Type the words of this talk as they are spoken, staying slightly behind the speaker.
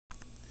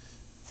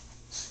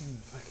See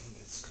if I can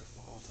get strip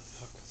all the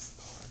fuck with the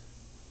car.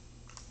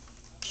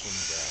 Oh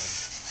my god.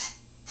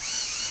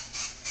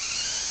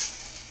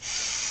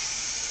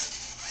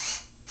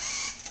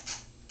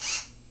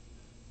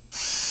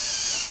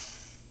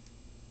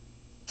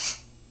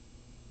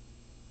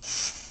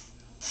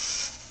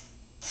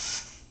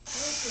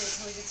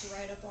 Until he gets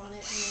right up on it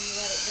and then you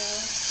let it go.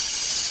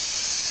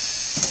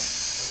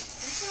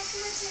 Don't off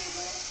my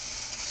table.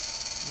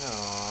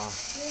 Aww.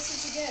 See, that's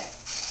what you get.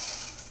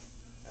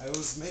 I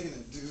was making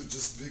it do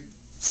just big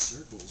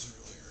circles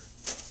earlier.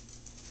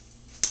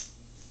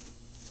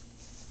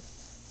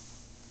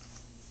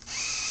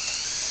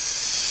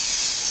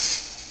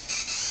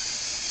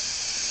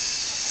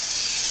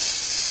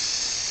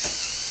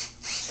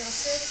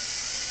 Trusted?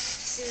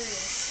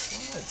 Serious.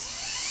 What?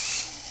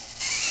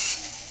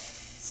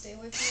 Stay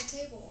away from the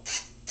table.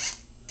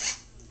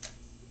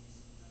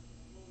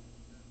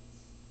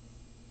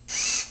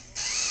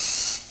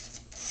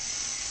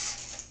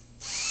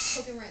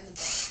 Poke him right in the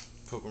butt.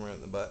 Poke him right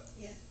in the butt?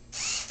 Yeah.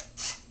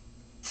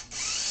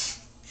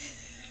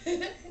 He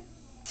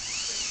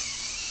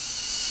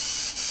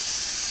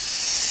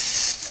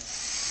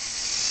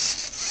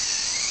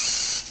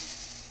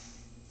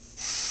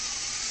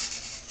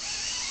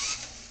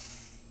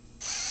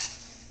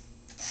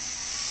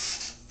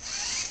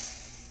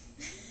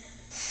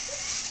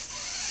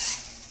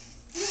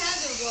had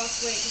to have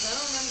lost weight because I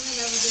don't remember him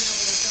ever being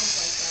able to jump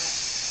like that.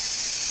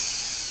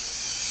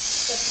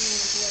 Except when he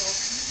was little.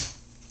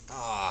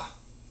 Ah.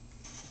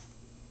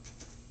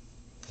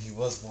 He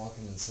was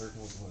walking in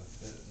circles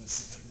with it. Let me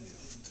see if I can get him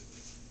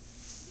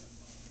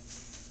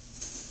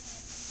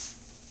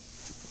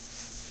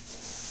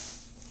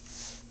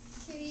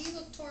to Kitty, you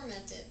look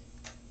tormented.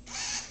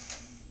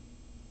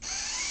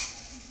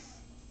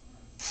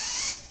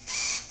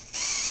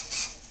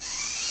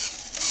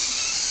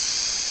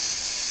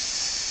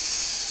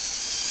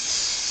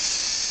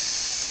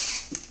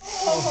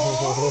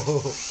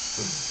 Oh.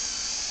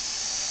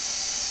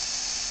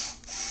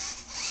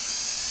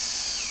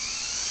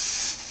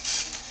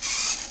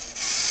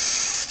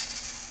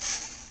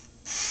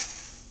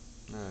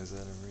 No, is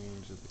that a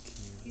range of the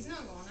camera? He's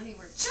not going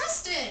anywhere.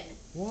 Justin!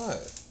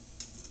 What?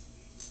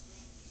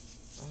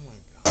 Oh my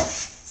god.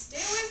 Stay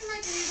away from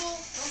my table.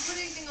 Don't put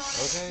anything on it.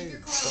 Okay, Keep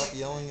your car stop away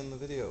yelling from it. in the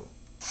video.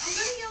 I'm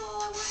gonna yell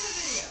all I want in the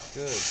video.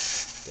 Good.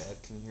 Dad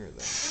can hear that.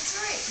 That's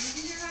right. You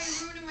can hear how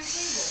you're ruining my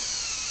table.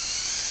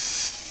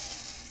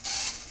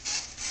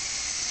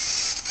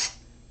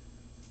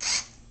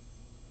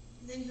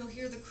 And then he'll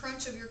hear the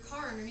crunch of your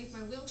car underneath my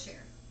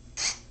wheelchair.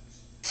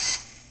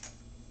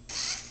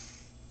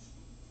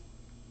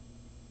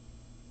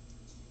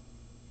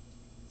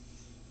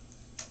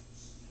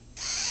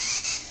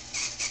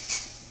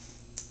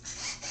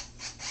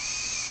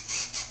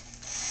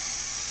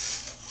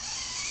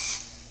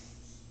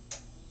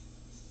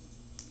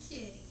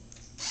 Kitty.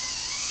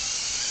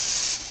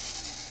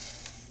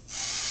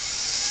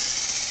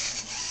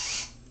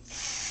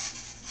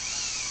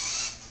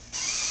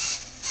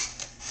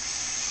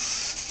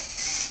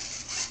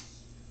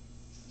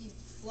 You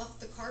fluffed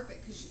the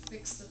carpet because you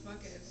fixed the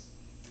fucking...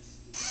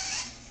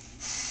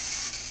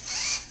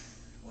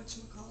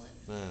 whatchamacallit?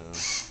 I don't know.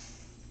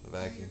 The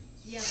vacuum.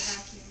 Yeah, the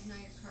vacuum. Now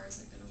your car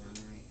isn't gonna run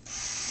right.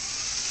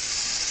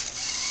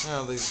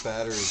 Oh, these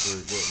batteries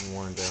are getting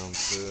worn down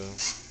too.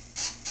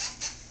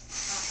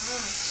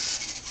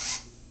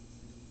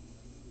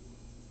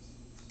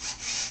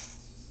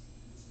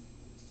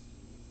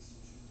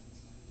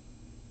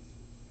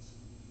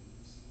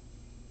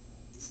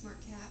 Smart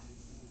cat.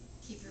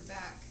 Keep your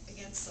back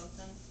against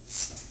something.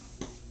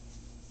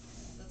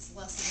 That's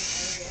less of an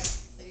area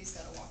that he's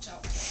got to watch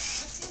out for.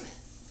 God damn it.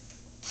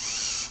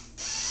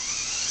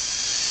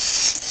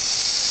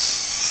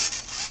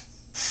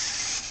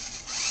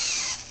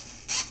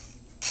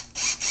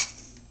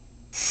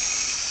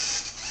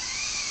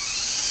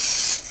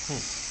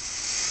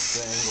 The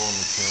angle on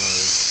the camera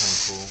is kind of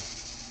cool.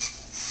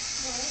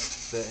 What?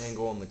 The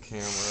angle on the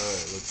camera,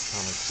 it looks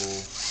kind of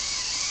cool.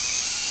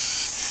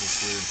 This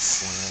weird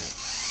slant.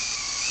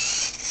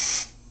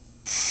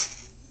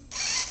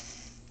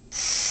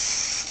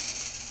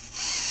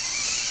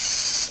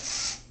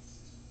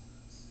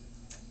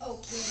 Oh,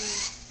 kitty.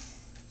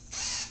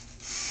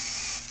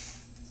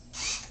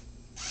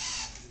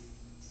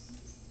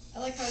 I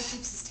like how he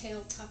keeps his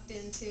tail tucked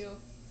in too,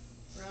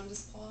 around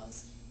his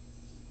paws.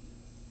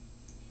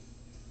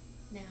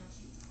 Now.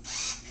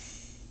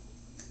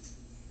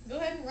 Go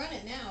ahead and run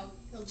it now.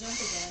 He'll jump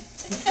again.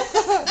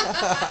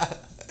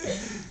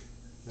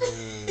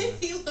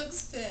 He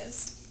looks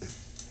pissed.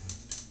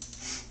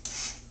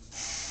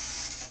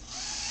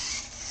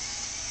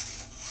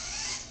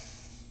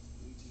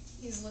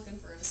 He's looking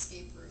for an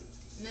escape route.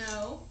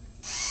 No.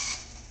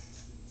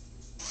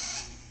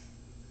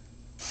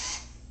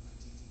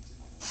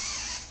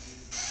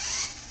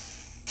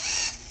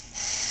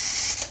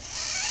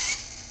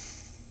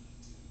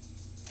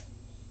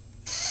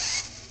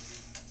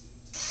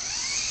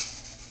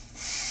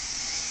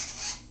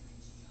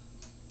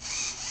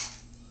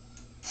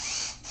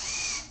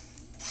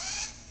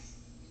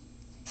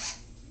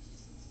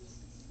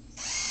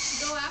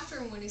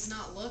 him when he's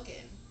not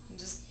looking and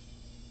just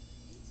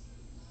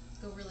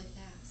go really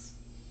fast.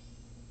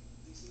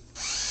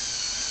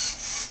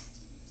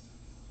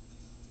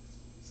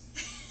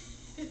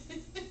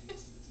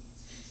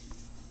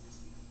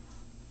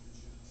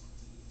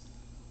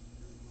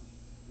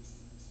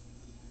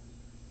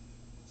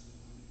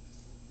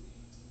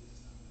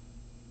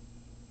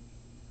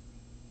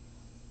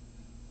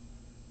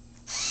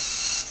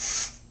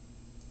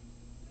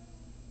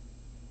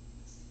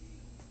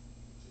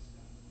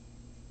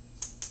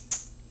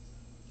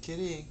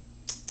 Kitty.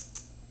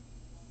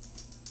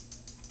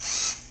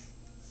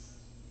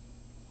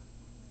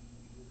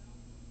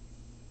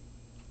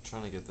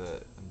 Trying to get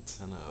that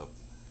antenna up.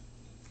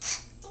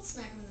 Don't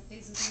smack him in the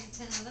face with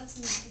the antenna, that's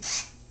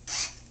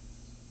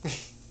mean.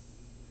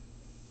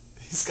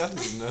 He's got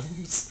his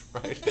nose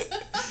right.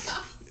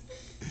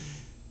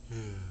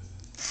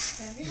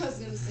 I was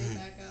gonna say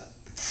back up.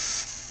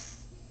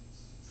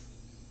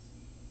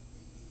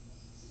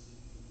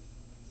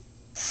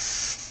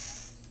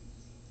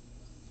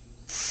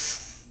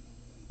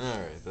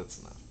 Alright, that's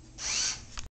enough.